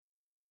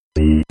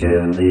to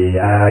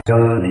the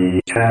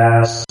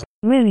Agonycast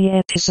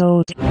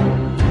mini-episode.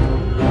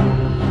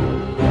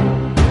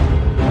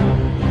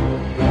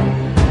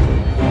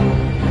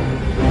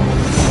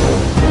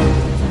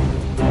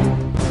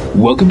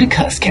 Welcome to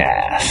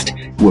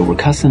Cusscast, where we're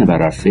cussing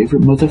about our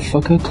favorite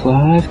motherfucker,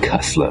 Clive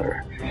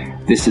Cussler.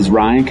 This is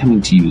Ryan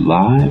coming to you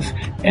live,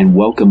 and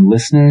welcome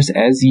listeners.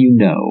 As you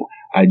know,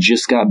 I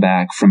just got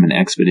back from an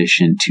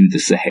expedition to the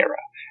Sahara,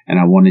 and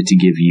I wanted to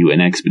give you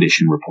an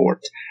expedition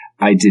report.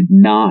 I did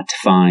not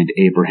find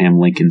Abraham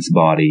Lincoln's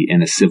body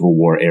in a Civil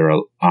War-era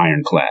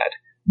ironclad,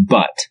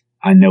 but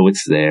I know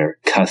it's there.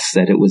 Cuss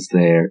said it was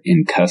there.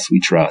 In Cuss we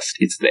trust.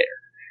 It's there.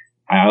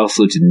 I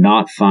also did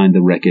not find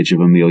the wreckage of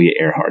Amelia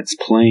Earhart's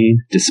plane,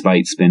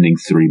 despite spending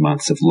 3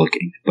 months of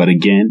looking. But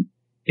again,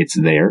 it's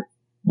there.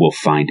 We'll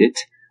find it.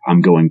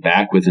 I'm going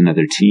back with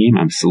another team.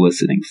 I'm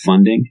soliciting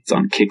funding. It's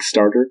on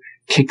Kickstarter.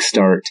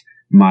 Kickstart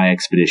my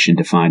expedition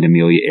to find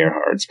Amelia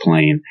Earhart's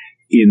plane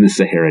in the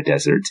Sahara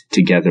Desert.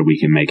 Together we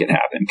can make it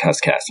happen,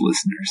 Cusscast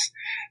listeners.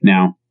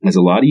 Now, as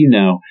a lot of you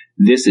know,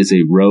 this is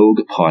a rogue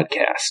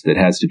podcast that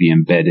has to be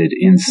embedded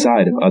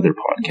inside of other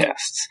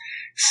podcasts.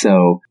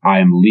 So I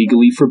am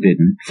legally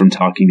forbidden from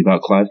talking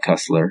about Clive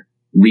Cussler,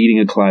 reading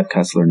a Clive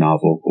Cussler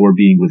novel, or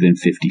being within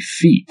 50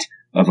 feet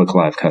of a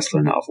Clive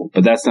Cussler novel.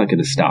 But that's not going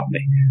to stop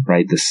me,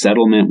 right? The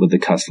settlement with the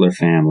Cussler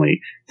family,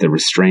 the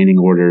restraining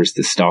orders,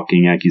 the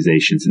stalking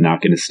accusations are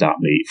not going to stop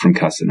me from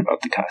cussing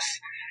about the Cuss.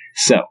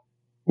 So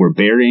we're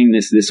burying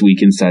this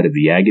week inside of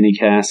the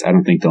Agonycast. I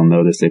don't think they'll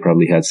notice. They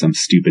probably had some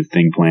stupid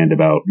thing planned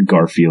about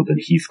Garfield and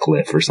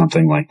Heathcliff or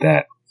something like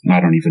that.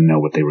 I don't even know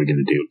what they were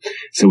going to do.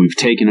 So we've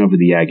taken over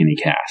the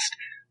Agonycast.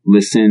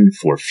 Listen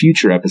for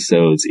future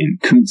episodes in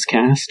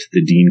Cusscast,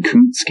 the Dean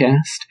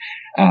Cusscast,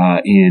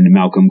 in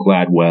Malcolm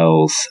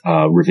Gladwell's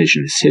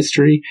Revisionist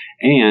History,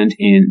 and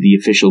in the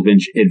official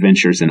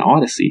Adventures in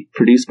Odyssey,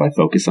 produced by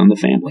Focus on the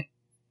Family.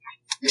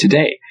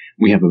 Today,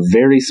 we have a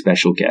very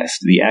special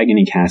guest, the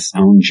Agonycast's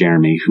own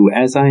Jeremy, who,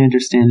 as I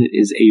understand it,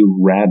 is a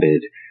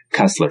rabid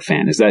Cussler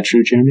fan. Is that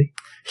true, Jeremy?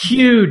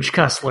 Huge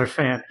Cussler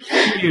fan.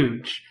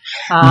 Huge.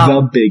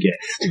 The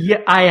biggest.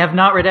 Yeah, I have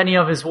not read any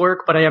of his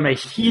work, but I am a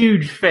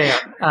huge fan,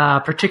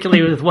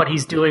 particularly with what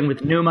he's doing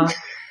with Numa.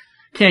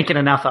 Can't get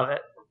enough of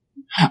it.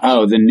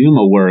 Oh, the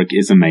Numa work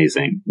is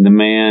amazing. The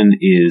man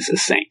is a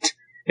saint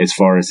as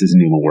far as his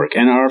Numa work.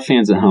 And our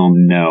fans at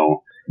home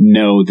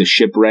know the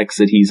shipwrecks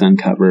that he's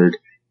uncovered,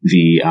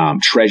 the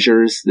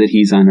treasures that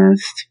he's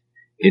unearthed.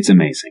 It's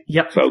amazing.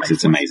 Yep, folks,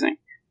 it's amazing.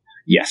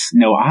 Yes.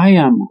 No,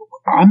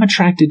 I'm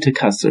attracted to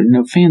Cussler.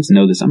 No, fans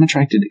know this. I'm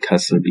attracted to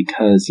Cussler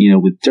because,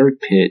 with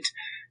Dirk Pitt,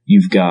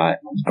 you've got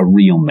a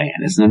real man.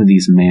 It's none of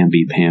these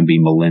mamby-pamby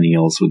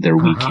millennials with their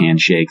weak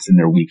handshakes and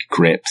their weak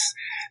grips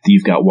that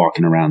you've got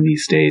walking around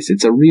these days.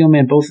 It's a real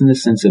man, both in the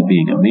sense of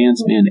being a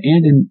man's man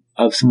and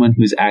of someone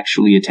who's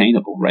actually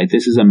attainable, right?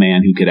 This is a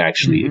man who could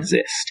actually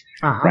exist,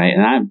 right?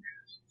 And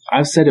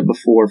I've said it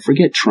before,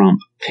 forget Trump,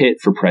 Pitt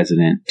for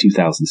president,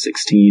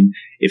 2016.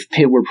 If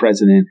Pitt were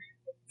president,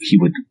 he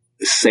would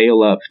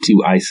sail up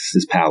to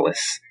ISIS's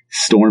palace,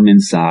 storm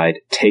inside,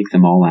 take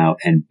them all out,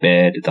 and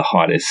bed the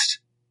hottest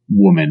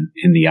woman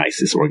in the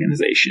ISIS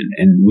organization.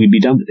 And we'd be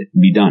done with it.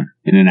 Be done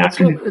in an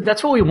afternoon.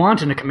 That's what we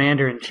want in a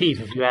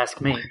commander-in-chief, if you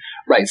ask me.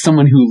 Right.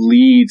 Someone who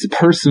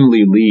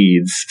personally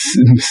leads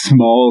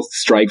small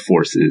strike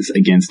forces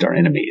against our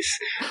enemies.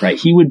 Right.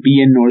 He would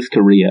be in North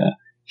Korea.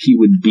 He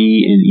would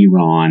be in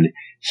Iran.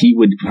 He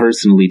would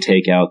personally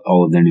take out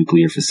all of their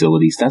nuclear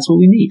facilities. That's what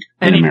we need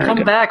in America. And he'd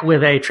come back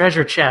with a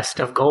treasure chest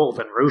of gold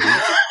and rubies.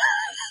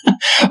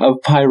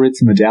 Of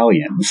pirates'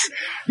 medallions.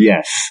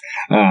 Yes.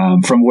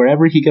 From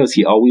wherever he goes,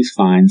 he always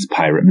finds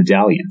pirate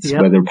medallions,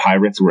 whether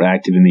pirates were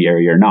active in the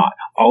area or not.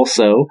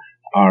 Also,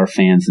 our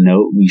fans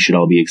know we should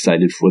all be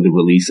excited for the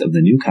release of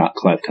the new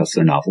Clive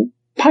Cussler novel,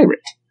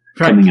 Pirate,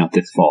 coming out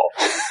this fall.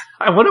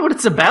 I wonder what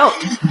it's about.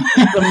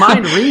 The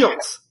mind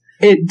reels.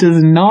 It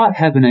does not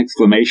have an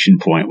exclamation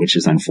point, which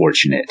is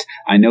unfortunate.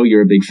 I know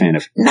you're a big fan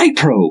of Night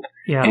Probe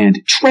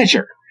and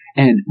Treasure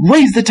and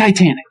Raise the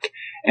Titanic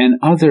and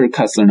other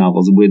Cussler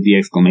novels with the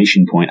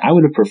exclamation point. I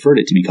would have preferred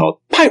it to be called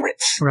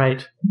Pirates.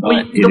 Right.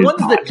 Well, the ones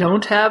that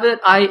don't have it,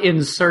 I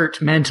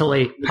insert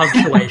mentally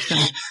punctuation,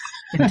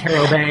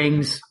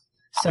 interrobangs,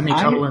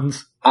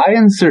 semicolons. I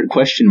insert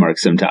question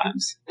marks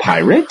sometimes.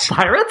 Pirate?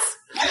 Pirates?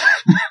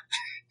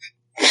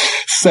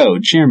 So,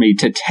 Jeremy,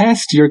 to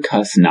test your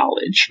Cuss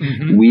knowledge,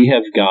 we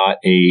have got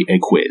a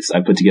quiz. I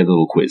put together a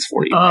little quiz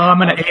for you. Oh, I'm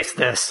going to ace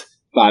this.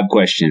 5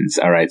 questions.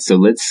 All right, so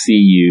let's see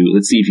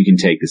if you can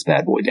take this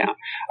bad boy down.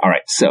 All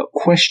right, so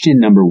question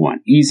number 1.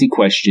 Easy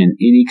question.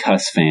 Any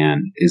Cuss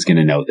fan is going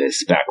to know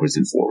this backwards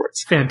and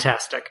forwards.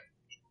 Fantastic.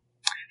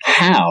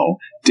 How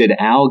did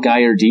Al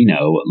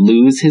Giardino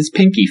lose his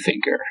pinky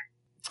finger?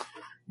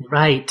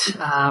 Right.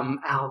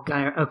 Al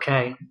Giardino.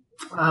 Okay.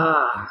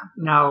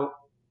 Now,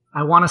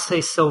 I want to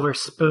say silver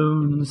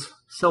spoons.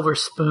 That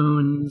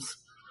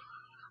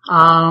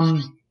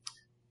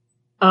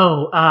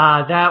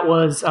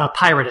was a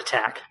pirate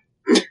attack.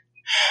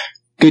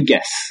 Good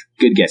guess.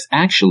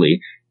 Actually,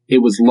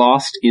 it was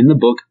lost in the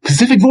book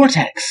Pacific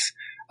Vortex.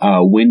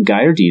 when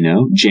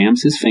Gallardino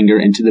jams his finger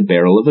into the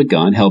barrel of a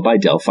gun held by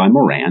Delphi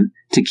Moran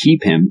to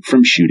keep him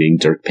from shooting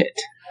Dirk Pitt.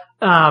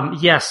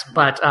 Yes,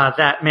 but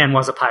that man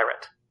was a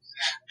pirate.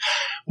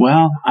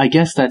 Well, I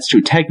guess that's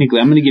true. Technically,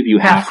 I'm going to give you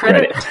half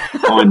credit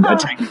on a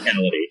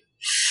technicality.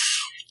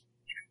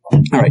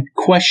 All right,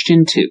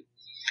 question 2.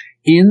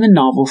 In the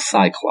novel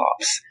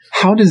Cyclops,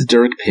 how does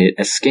Dirk Pitt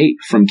escape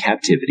from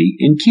captivity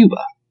in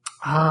Cuba?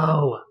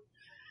 Oh,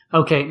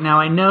 okay. Now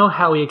I know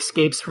how he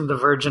escapes from the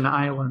Virgin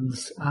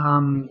Islands.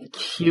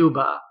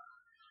 Cuba.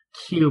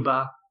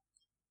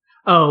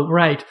 Oh,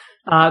 right.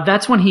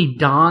 That's when he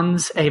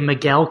dons a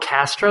Miguel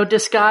Castro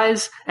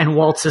disguise and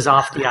waltzes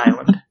off the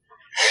island.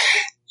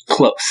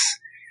 Close.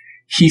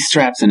 He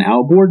straps an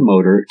outboard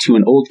motor to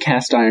an old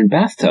cast iron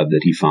bathtub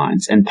that he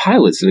finds and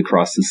pilots it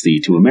across the sea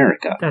to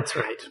America. That's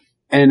right.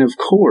 And of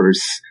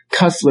course,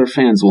 Cussler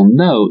fans will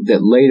note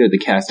that later the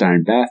cast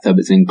iron bathtub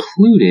is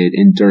included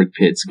in Dirk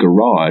Pitt's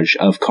garage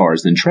of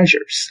cars and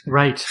treasures.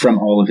 Right. From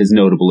all of his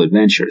notable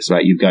adventures,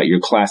 right? You've got your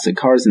classic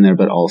cars in there,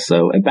 but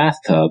also a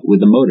bathtub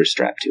with a motor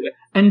strapped to it.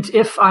 And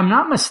if I'm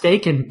not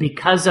mistaken,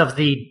 because of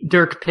the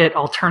Dirk Pitt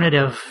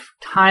alternative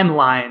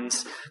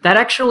timelines, that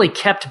actually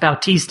kept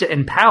Bautista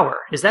in power.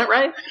 Is that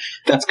right?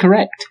 That's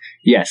correct.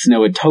 Yes,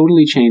 no, it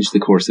totally changed the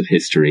course of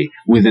history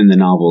within the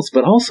novels,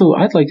 but also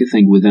I'd like to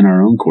think within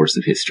our own course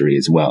of history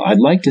as well. I'd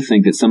like to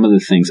think that some of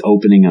the things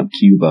opening up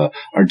Cuba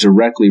are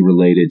directly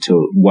related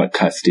to what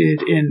Cuss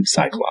did in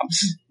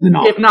Cyclops, the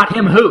novel. If not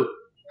him, who?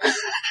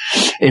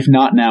 If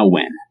not now,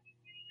 when?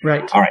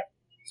 Right. All right.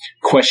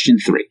 Question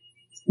 3.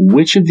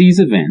 Which of these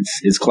events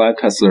is Clive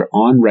Cussler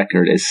on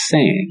record as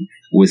saying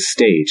was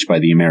staged by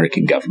the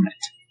American government?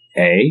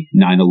 A.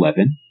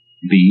 9/11.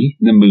 B.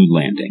 The moon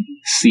landing.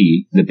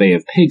 C. The Bay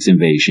of Pigs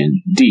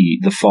invasion. D.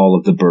 The fall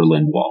of the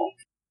Berlin Wall.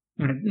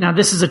 Now,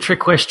 this is a trick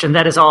question.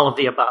 That is all of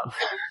the above.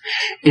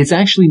 It's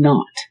actually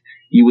not.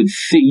 You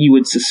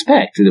would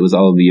suspect that it was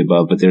all of the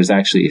above, but there's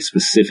actually a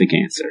specific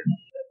answer.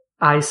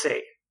 I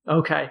see.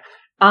 Okay.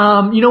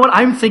 You know what?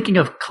 I'm thinking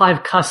of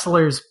Clive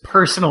Cussler's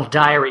personal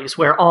diaries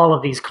where all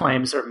of these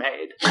claims are made.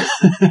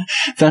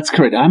 That's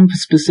correct. I'm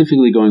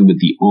specifically going with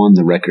the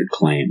on-the-record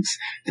claims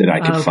that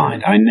I could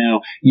find. I know,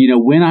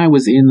 when I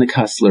was in the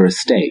Cussler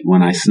estate,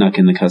 when I snuck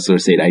in the Cussler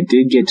estate, I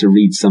did get to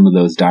read some of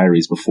those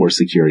diaries before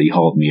security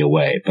hauled me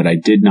away, but I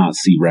did not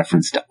see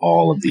reference to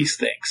all of these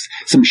things.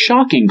 Some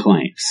shocking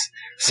claims.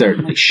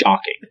 Certainly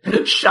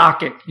shocking.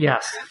 Shocking,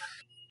 yes.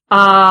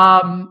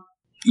 Yeah,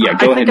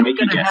 go ahead and make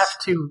your guess.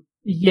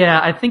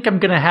 I think I'm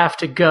going to have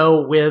to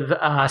go with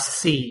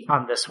C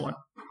on this one.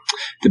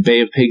 The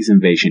Bay of Pigs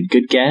invasion.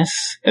 Good guess,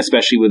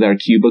 especially with our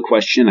Cuba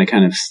question. I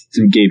kind of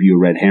gave you a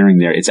red herring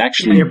there. It's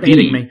actually you're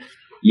baiting me.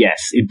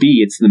 Yes,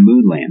 it's the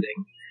moon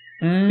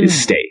landing.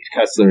 Is staged.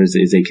 Cussler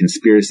is a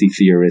conspiracy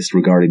theorist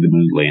regarding the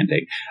moon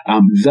landing.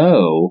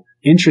 Though,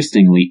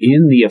 interestingly,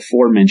 in the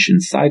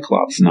aforementioned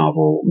Cyclops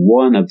novel,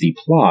 one of the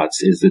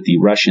plots is that the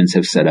Russians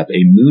have set up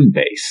a moon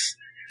base.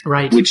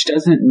 Right. Which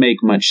doesn't make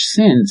much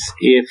sense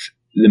if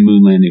the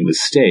moon landing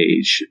was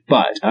staged,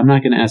 but I'm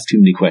not going to ask too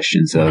many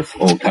questions of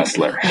old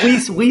Cussler.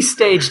 We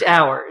staged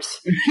ours.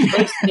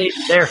 They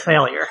staged their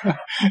failure.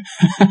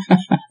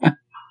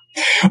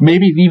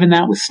 Maybe even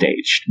that was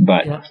staged,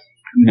 but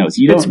who knows?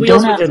 You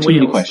don't ask too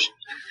many questions.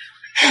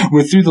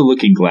 We're through the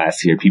looking glass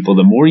here, people.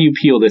 The more you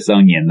peel this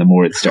onion, the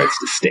more it starts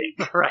to sting.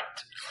 Right.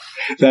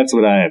 That's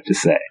what I have to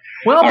say.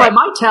 Well, by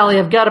my tally,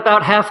 I've got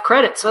about half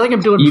credit, so I think I'm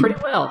doing pretty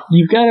well.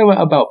 You've got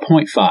about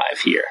 0.5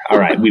 here. All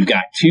right, we've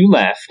got 2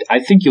 left. I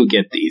think you'll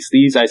get these.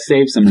 These, I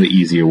saved some of the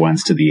easier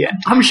ones to the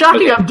end. I'm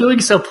shocking I'm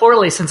doing so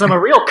poorly since I'm a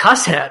real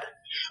cusshead.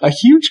 A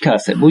huge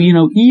cusshead. Well,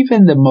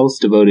 even the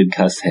most devoted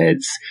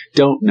cussheads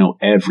don't know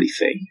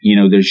everything.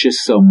 There's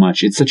just so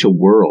much. It's such a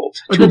world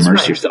to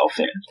immerse yourself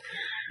in.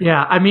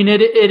 Yeah, I mean,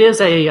 it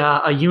is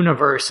a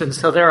universe, and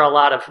so there are a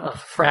lot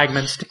of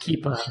fragments to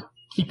keep in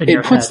your head.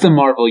 It puts the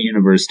Marvel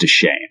universe to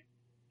shame.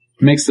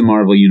 Makes the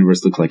Marvel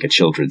universe look like a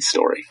children's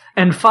story.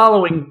 And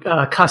following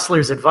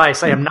Cussler's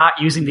advice, I am not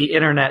using the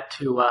internet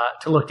to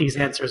look these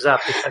answers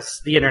up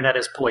because the internet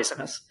is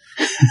poisonous.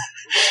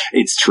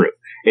 It's true.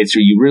 It's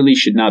true. You really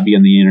should not be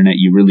on the internet.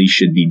 You really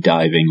should be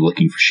diving,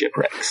 looking for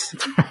shipwrecks.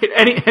 Right.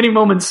 Any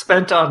moment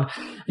spent on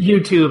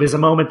YouTube is a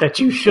moment that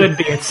you should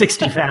be at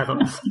 60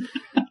 fathoms.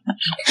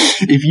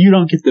 If you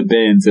don't get the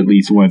bends at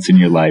least once in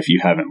your life, you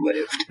haven't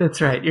lived.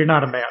 That's right. You're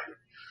not a man.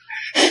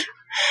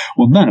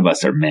 Well, none of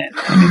us are men.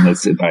 I mean,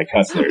 let's sit by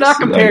Cussler. Not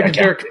compared to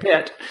Dirk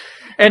Pitt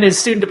and is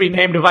soon to be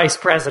named vice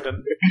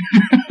president.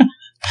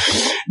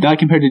 Not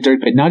compared to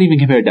Dirk Pitt, not even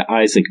compared to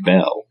Isaac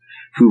Bell,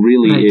 who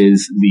really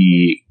is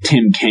the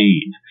Tim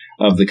Kaine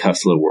of the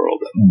Cussler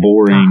world.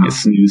 Boring,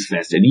 snooze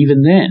fest. And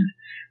even then,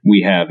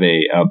 we have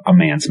a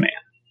man's man.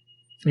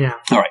 Yeah.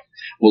 All right.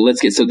 Well,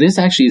 let's get... So this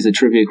actually is a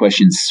trivia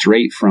question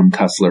straight from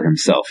Cussler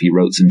himself. He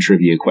wrote some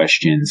trivia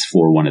questions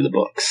for one of the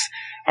books.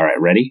 All right,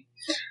 ready?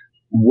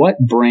 What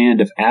brand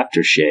of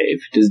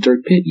aftershave does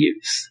Dirk Pitt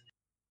use?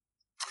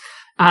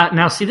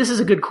 Now, see, this is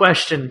a good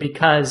question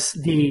because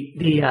the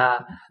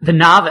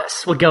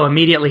novice would go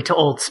immediately to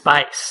Old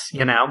Spice,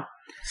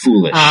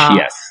 Foolish,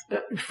 yes.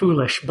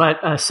 Foolish,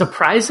 but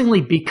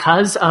surprisingly,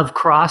 because of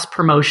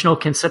cross-promotional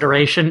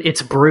consideration,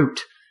 it's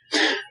Brute.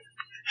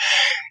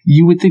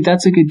 You would think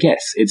that's a good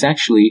guess. It's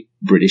actually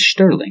British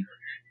Sterling,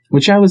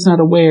 which I was not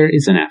aware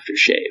is an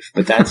aftershave,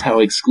 but that's how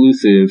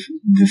exclusive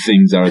the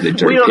things are that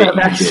Dirk We don't Pitt have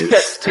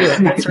access to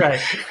it, that's right.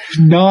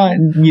 Not,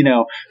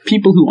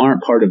 people who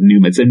aren't part of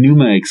Numa. It's a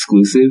Numa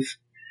exclusive,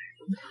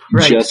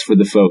 right, just for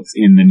the folks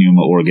in the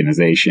Numa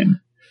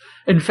organization.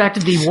 In fact,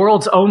 the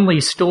world's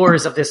only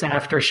stores of this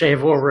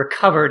aftershave were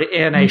recovered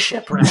in a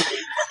shipwreck.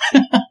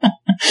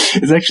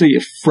 It's actually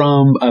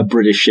from a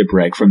British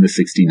shipwreck from the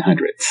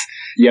 1600s.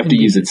 You have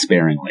to use it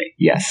sparingly.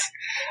 Yes.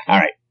 All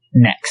right.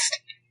 Next.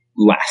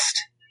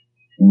 Last.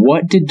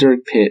 What did Dirk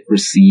Pitt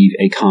receive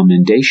a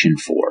commendation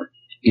for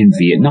in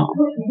Vietnam?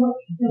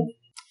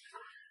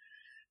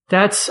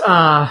 That's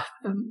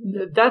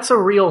a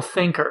real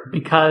thinker,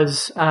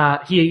 because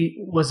he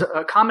was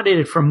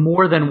accommodated for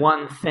more than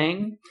one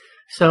thing.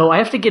 So I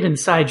have to get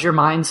inside your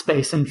mind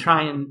space and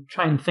try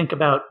and think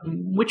about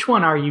which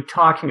one are you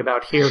talking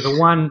about here? The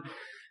one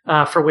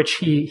for which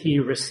he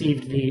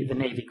received the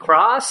Navy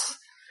Cross,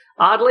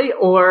 oddly,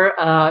 or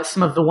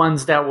some of the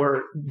ones that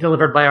were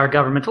delivered by our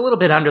government a little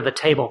bit under the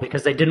table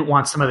because they didn't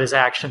want some of his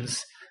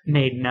actions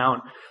made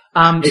known.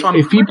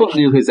 If people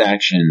knew his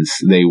actions,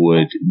 they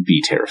would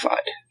be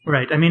terrified.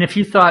 Right. I mean, if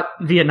you thought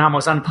Vietnam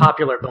was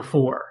unpopular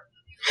before.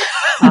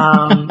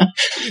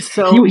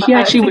 So he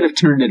actually would have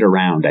turned it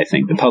around, I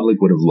think. The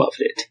public would have loved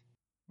it.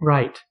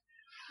 Right.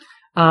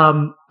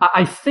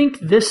 I think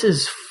this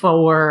is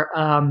for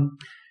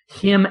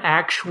him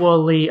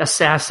actually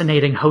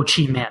assassinating Ho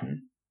Chi Minh.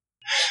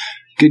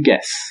 Good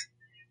guess.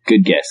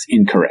 Good guess.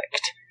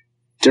 Incorrect.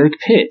 Dirk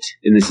Pitt,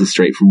 and this is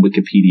straight from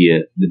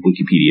Wikipedia, the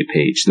Wikipedia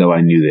page, though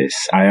I knew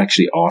this. I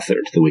actually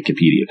authored the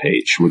Wikipedia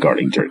page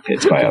regarding Dirk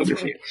Pitt's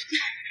biography.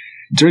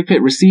 Dirk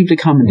Pitt received a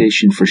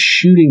commendation for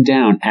shooting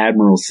down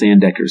Admiral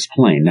Sandecker's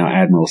plane. Now,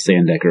 Admiral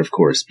Sandecker, of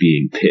course,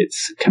 being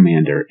Pitt's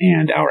commander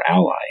and our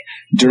ally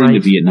during the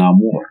Vietnam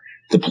War.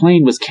 The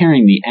plane was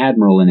carrying the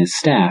admiral and his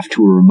staff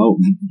to a remote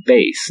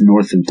base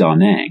north of Da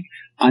Nang.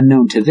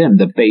 Unknown to them,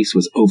 the base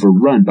was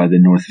overrun by the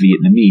North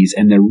Vietnamese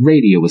and their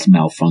radio was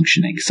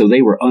malfunctioning, so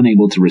they were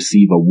unable to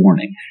receive a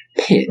warning.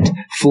 Pitt,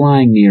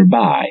 flying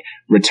nearby,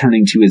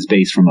 returning to his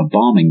base from a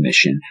bombing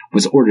mission,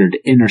 was ordered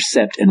to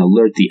intercept and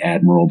alert the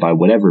admiral by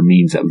whatever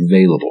means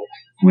available.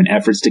 When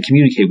efforts to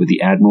communicate with the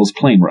admiral's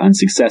plane were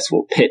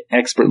unsuccessful, Pitt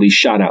expertly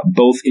shot out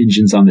both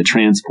engines on the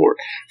transport,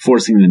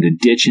 forcing them to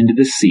ditch into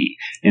the sea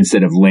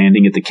instead of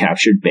landing at the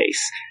captured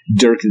base.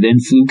 Dirk then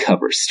flew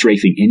cover,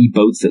 strafing any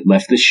boats that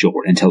left the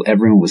shore until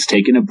everyone was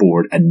taken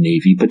aboard a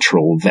Navy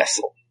patrol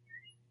vessel.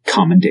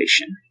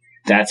 Commendation.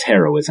 That's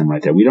heroism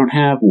right there. We don't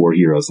have war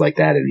heroes like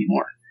that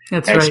anymore.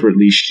 That's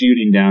expertly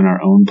shooting down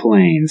our own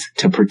planes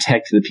to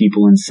protect the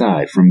people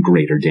inside from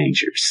greater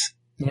dangers.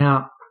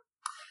 Yeah.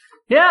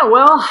 Yeah,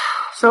 well,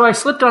 so I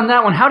slipped on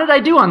that one. How did I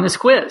do on this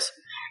quiz?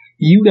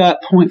 You got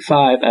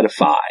 0.5 out of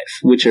 5,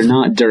 which are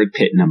not Dirk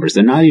Pitt numbers.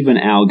 They're not even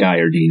Al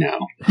Giardino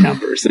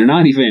numbers. They're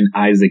not even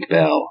Isaac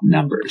Bell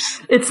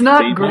numbers. It's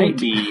not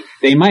great.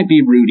 They might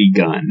be Rudy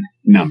Gunn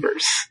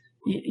numbers.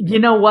 You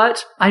know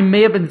what? I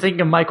may have been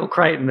thinking of Michael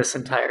Crichton this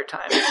entire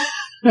time.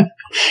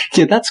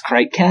 Yeah, that's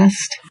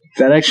Cusscast.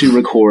 That actually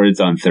records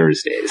on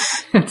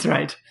Thursdays. That's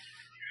right.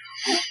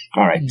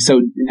 All right. So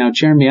now,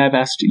 Jeremy, I've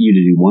asked you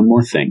to do one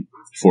more thing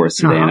for us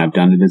today, and I've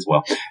done it as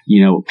well.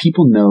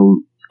 People know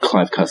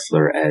Clive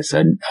Cussler as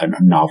a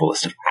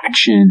novelist of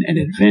action and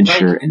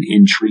adventure and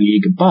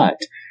intrigue, but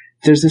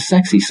there's a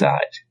sexy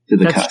side to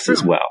the Cuss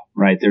as well,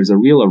 right? There's a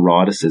real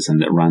eroticism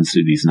that runs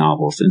through these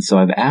novels, and so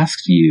I've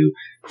asked you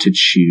to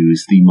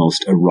choose the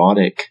most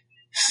erotic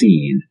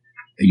scene,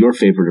 your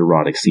favorite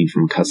erotic scene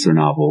from a Cussler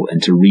novel,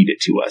 and to read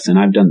it to us, and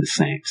I've done the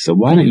same. So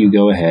why don't you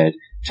go ahead,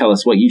 tell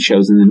us what you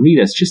chose, and then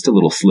read us just a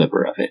little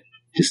sliver of it,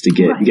 just to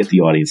get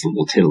the audience a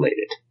little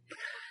titillated.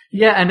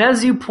 Yeah, and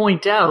as you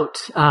point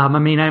out,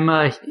 I'm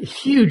a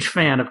huge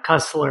fan of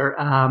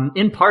Cussler,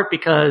 in part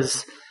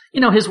because,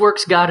 his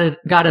work's got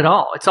it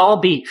all. It's all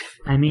beef.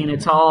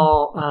 It's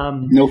all...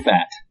 no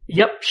fat.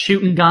 Yep,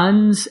 shooting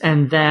guns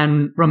and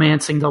then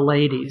romancing the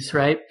ladies,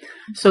 right?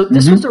 So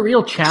this was a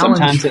real challenge.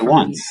 Sometimes at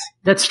once.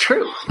 That's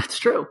true. That's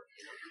true.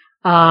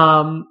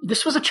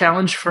 This was a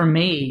challenge for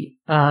me,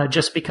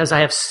 just because I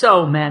have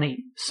so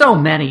many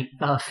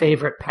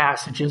favorite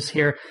passages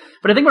here.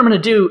 But I think what I'm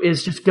going to do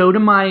is just go to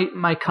my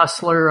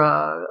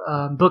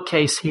Cussler,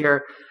 bookcase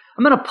here.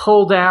 I'm going to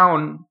pull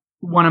down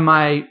one of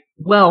my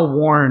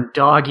well-worn,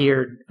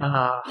 dog-eared,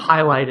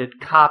 highlighted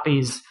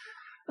copies,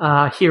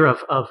 here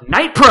of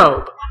Night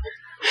Probe.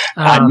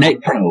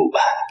 Night Probe.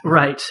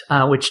 Right.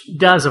 Which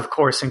does, of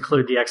course,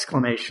 include the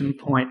exclamation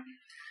point.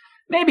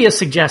 Maybe a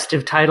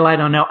suggestive title. I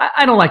don't know.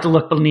 I don't like to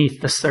look beneath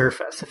the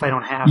surface if I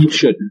don't have to. You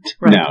shouldn't.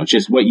 Right. No,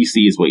 just what you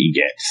see is what you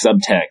get.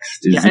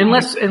 Subtext is... Yeah,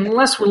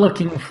 unless we're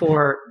looking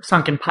for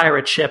sunken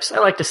pirate ships, I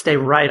like to stay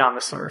right on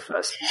the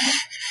surface.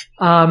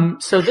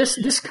 So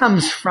this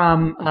comes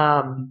from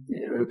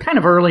kind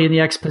of early in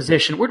the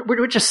exposition.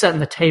 We're just setting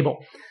the table.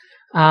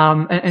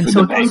 And for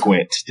so the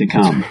banquet to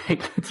come.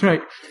 That's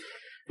right.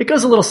 It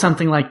goes a little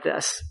something like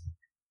this.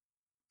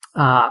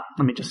 Let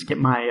me just get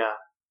my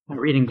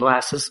reading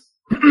glasses.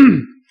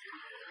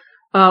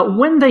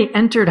 When they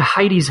entered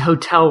Heidi's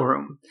hotel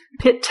room,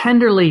 Pitt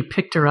tenderly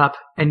picked her up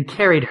and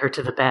carried her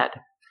to the bed.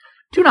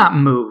 "Do not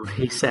move,"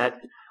 he said.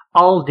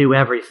 "I'll do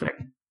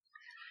everything."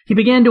 He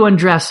began to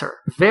undress her,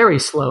 very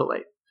slowly.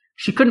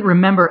 She couldn't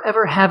remember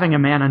ever having a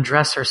man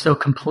undress her so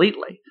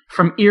completely,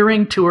 from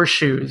earring to her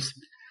shoes.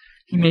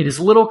 He made as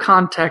little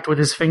contact with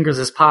his fingers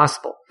as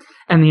possible,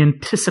 and the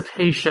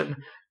anticipation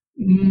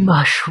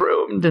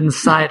mushroomed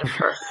inside of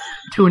her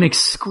to an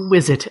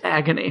exquisite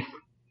agony.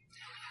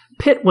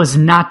 Pitt was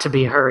not to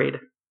be hurried.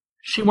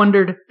 She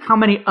wondered how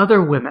many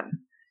other women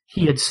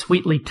he had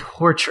sweetly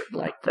tortured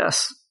like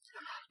this.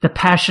 The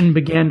passion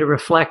began to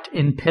reflect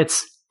in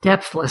Pitt's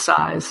depthless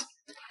eyes,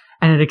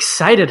 and it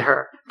excited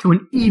her to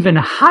an even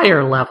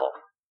higher level.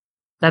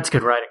 That's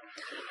good writing.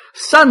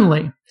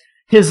 Suddenly,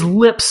 his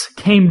lips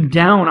came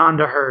down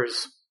onto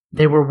hers.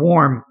 They were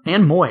warm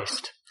and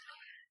moist.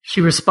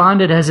 She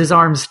responded as his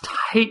arms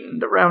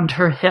tightened around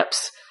her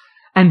hips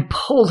and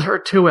pulled her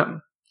to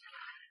him.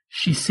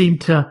 She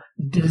seemed to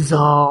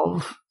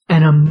dissolve,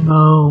 and a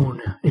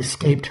moan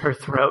escaped her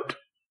throat.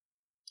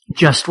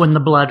 Just when the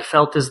blood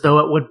felt as though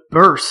it would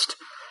burst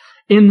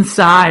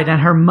inside and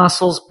her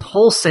muscles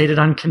pulsated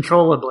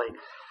uncontrollably,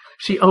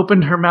 she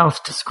opened her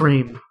mouth to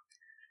scream.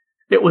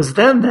 It was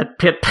then that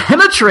Pitt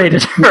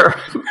penetrated her,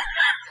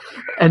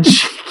 and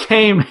she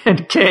came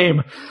and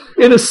came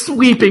in a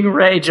sweeping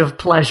rage of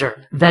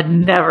pleasure that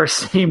never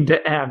seemed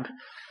to end.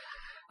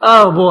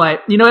 Oh boy,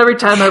 every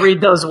time I read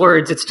those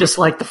words, it's just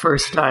like the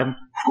first time.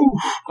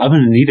 I'm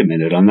going to need a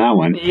minute on that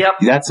one. Yep.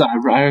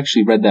 I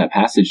actually read that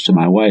passage to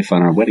my wife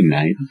on our wedding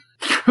night.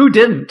 Who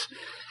didn't?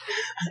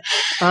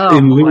 Oh,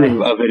 in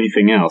lieu of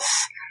anything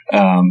else.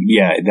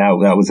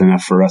 That was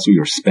enough for us. We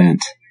were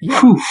spent. Yeah,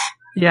 Whew.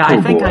 yeah,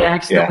 I think I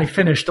accidentally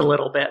finished a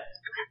little bit.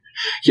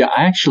 Yeah,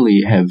 I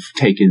actually have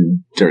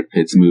taken Dirk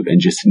Pitt's move and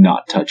just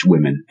not touch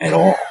women at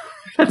all.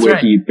 That's where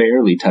right. he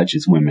barely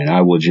touches women,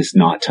 I will just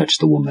not touch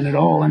the woman at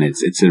all, and it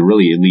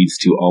leads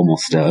to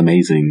almost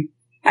amazing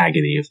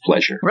agony of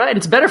pleasure. Right,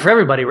 it's better for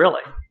everybody,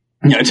 really.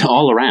 Yeah, it's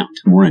all around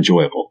more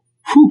enjoyable.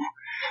 Whew.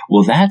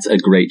 Well, that's a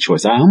great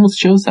choice. I almost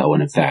chose that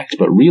one, in fact,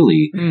 but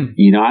really,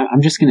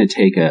 I'm just going to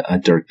take a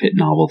Dirk Pitt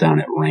novel down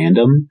at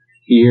random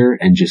here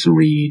and just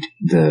read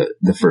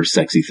the first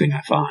sexy thing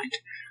I find.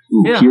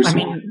 Ooh, here's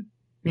one.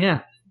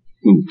 Yeah.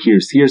 Ooh,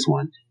 here's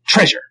one.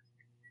 Treasure.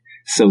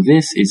 So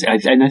this is,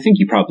 and I think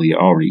you probably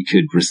already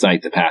could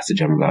recite the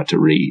passage I'm about to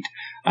read.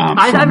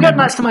 I've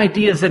got some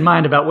ideas in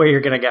mind about where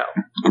you're going to go.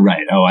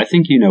 Right. Oh, I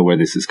think you know where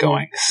this is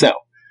going. So,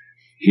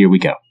 here we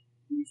go.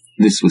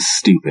 This was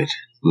stupid,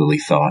 Lily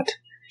thought.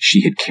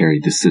 She had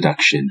carried the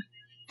seduction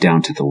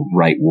down to the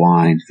right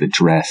wine, the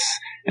dress,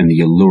 and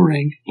the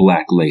alluring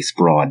black lace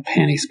broad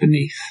panties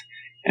beneath.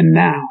 And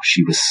now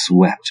she was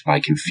swept by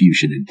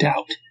confusion and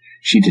doubt.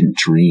 She didn't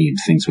dream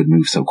things would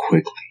move so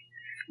quickly.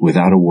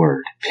 Without a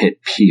word,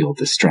 Pitt peeled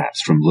the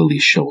straps from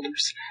Lily's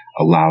shoulders,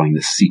 allowing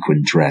the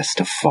sequined dress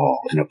to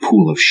fall in a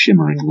pool of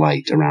shimmering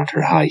light around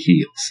her high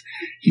heels.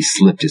 He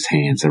slipped his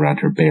hands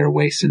around her bare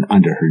waist and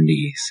under her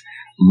knees,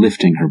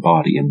 lifting her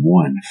body in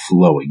one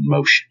flowing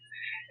motion.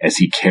 As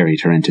he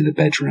carried her into the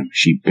bedroom,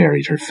 she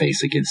buried her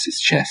face against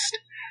his chest.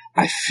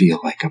 "I feel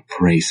like a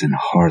brazen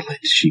harlot,"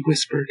 she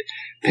whispered.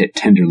 Pitt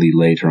tenderly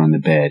laid her on the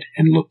bed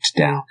and looked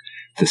down.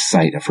 The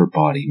sight of her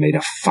body made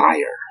a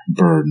fire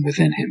burn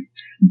within him.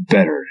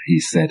 "Better," he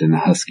said in a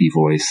husky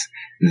voice,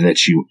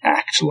 "that you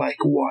act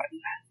like one."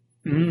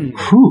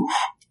 Whew.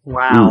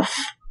 Wow. Oof.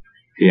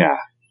 Yeah.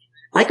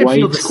 I could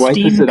feel the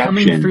steam the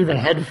coming through the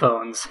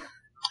headphones.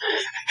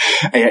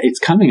 It's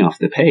coming off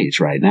the page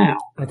right now.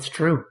 That's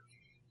true.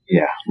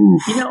 Yeah.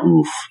 Oof.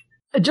 Oof.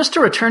 Just to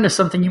return to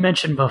something you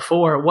mentioned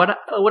before, what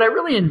I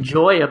really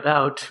enjoy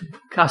about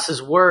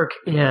Cuss's work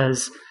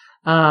is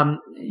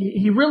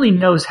he really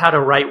knows how to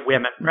write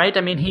women, right?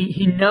 I mean,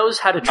 he knows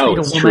how to treat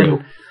a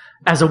woman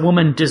as a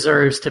woman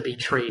deserves to be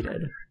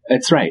treated.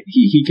 That's right.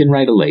 He can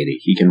write a lady.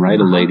 He can write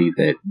a lady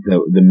that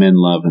the men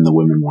love and the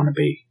women want to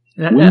be.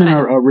 Women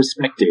are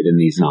respected in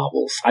these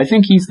novels. I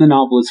think he's the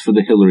novelist for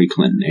the Hillary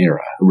Clinton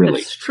era,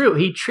 really. It's true.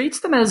 He treats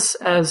them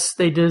as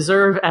they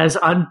deserve, as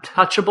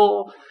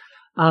untouchable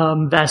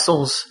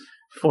vessels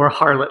for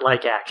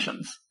harlot-like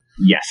actions.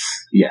 Yes.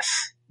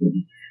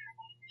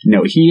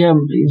 No,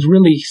 he's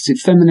really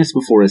feminist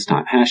before his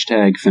time.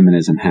 Hashtag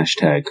feminism,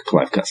 hashtag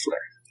Clive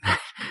Cussler.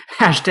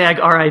 Hashtag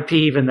RIP,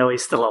 even though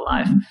he's still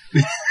alive.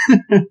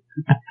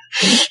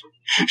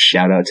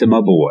 Shout out to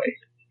my boy.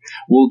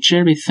 Well,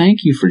 Jeremy, thank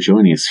you for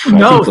joining us. I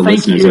think the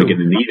listeners are going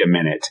to need a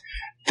minute.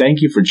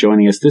 Thank you for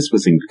joining us. This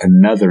was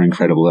another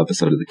incredible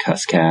episode of the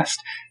Cusscast.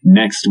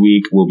 Next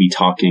week, we'll be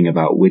talking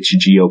about which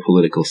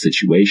geopolitical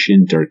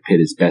situation Dirk Pitt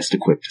is best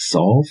equipped to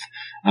solve,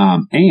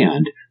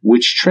 and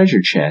which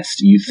treasure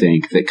chest you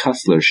think that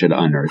Cussler should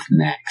unearth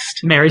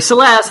next. Mary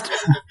Celeste!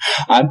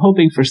 I'm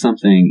hoping for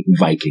something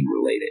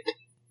Viking-related.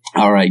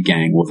 All right,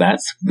 gang. Well,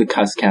 that's the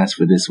Cusscast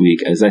for this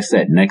week. As I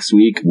said, next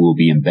week we'll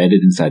be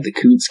embedded inside the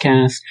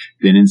Cusscast,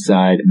 then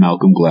inside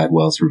Malcolm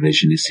Gladwell's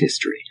revisionist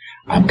history.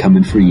 I'm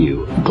coming for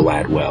you,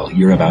 Gladwell.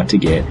 You're about to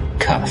get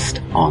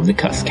cussed on the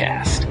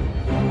Cusscast.